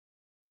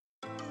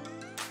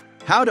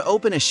How to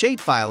open a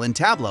shapefile in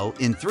Tableau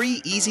in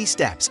 3 easy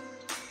steps.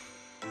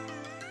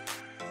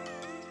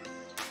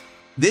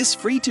 This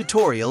free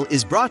tutorial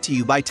is brought to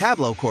you by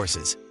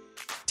Tableau.Courses.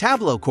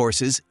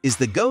 Tableau.Courses is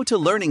the go-to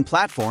learning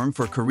platform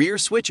for career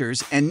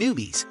switchers and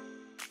newbies.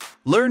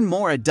 Learn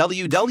more at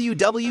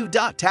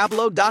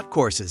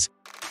www.tableau.courses.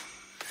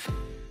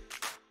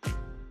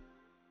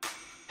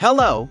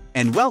 Hello,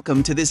 and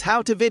welcome to this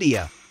how-to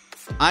video.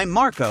 I'm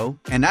Marco,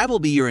 and I will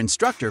be your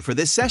instructor for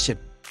this session.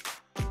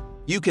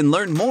 You can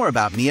learn more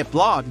about me at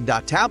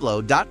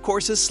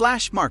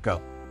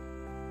blog.tableau.courses/Marco.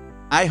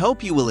 I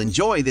hope you will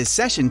enjoy this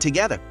session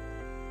together.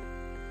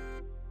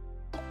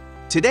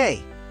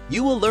 Today,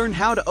 you will learn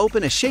how to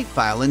open a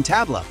shapefile in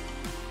Tableau.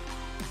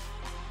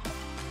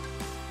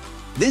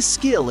 This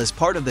skill is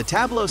part of the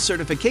Tableau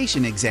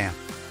certification exam.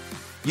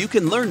 You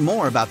can learn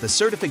more about the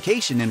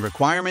certification and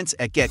requirements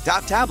at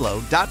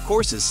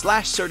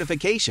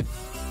get.tableau.courses/certification.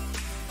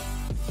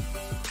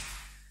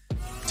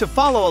 To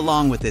follow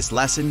along with this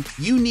lesson,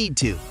 you need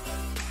to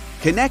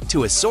connect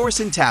to a source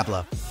in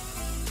Tableau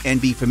and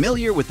be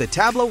familiar with the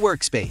Tableau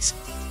workspace.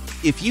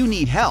 If you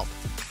need help,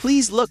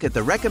 please look at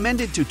the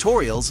recommended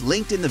tutorials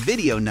linked in the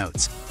video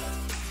notes.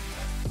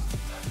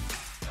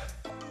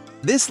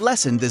 This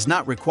lesson does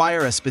not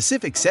require a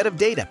specific set of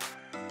data,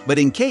 but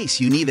in case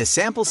you need a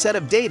sample set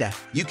of data,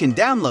 you can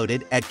download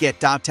it at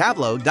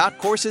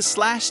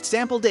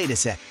get.tableau.courses/sample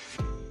dataset.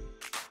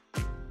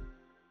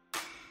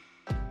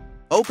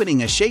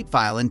 Opening a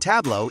shapefile in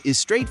Tableau is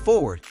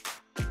straightforward.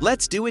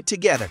 Let's do it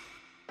together.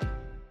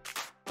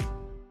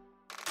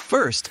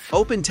 First,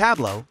 open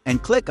Tableau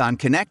and click on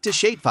Connect to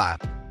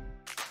Shapefile.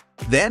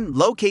 Then,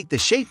 locate the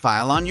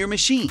shapefile on your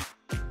machine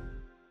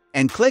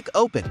and click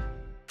Open.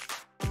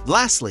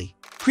 Lastly,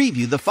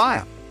 preview the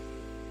file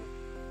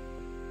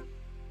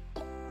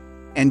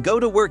and go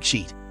to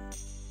Worksheet.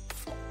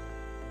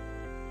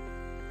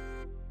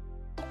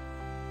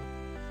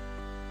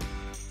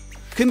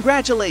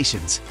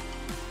 Congratulations!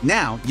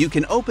 Now you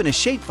can open a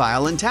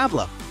shapefile in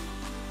Tableau.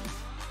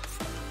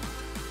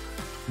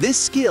 This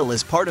skill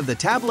is part of the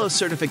Tableau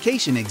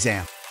certification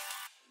exam.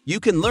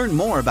 You can learn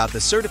more about the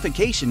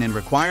certification and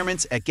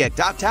requirements at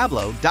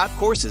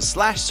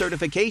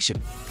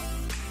get.tableau.courses/certification.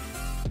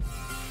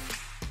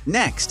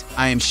 Next,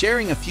 I am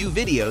sharing a few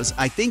videos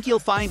I think you'll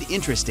find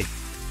interesting.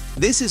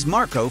 This is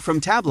Marco from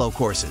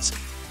Tableau.Courses.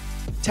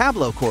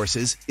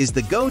 Tableau.Courses is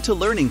the go-to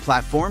learning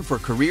platform for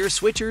career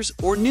switchers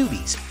or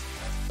newbies.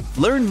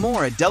 Learn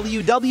more at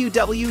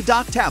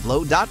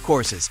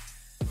www.tableau.courses.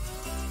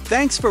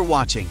 Thanks for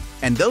watching,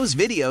 and those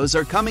videos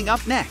are coming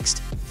up next.